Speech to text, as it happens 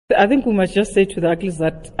I think we must just say to the athletes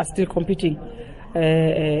that are still competing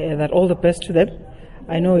that all the best to them.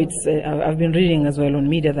 I know I've been reading as well on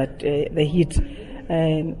media that they hit,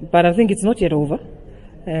 but I think it's not yet over,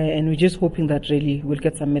 and we're just hoping that really we'll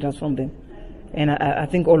get some medals from them. And I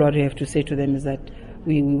think all what we have to say to them is that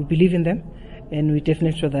we believe in them, and we're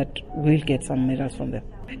definitely sure that we'll get some medals from them.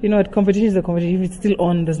 You know, competition is a competition. If it's still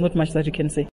on, there's not much that you can say.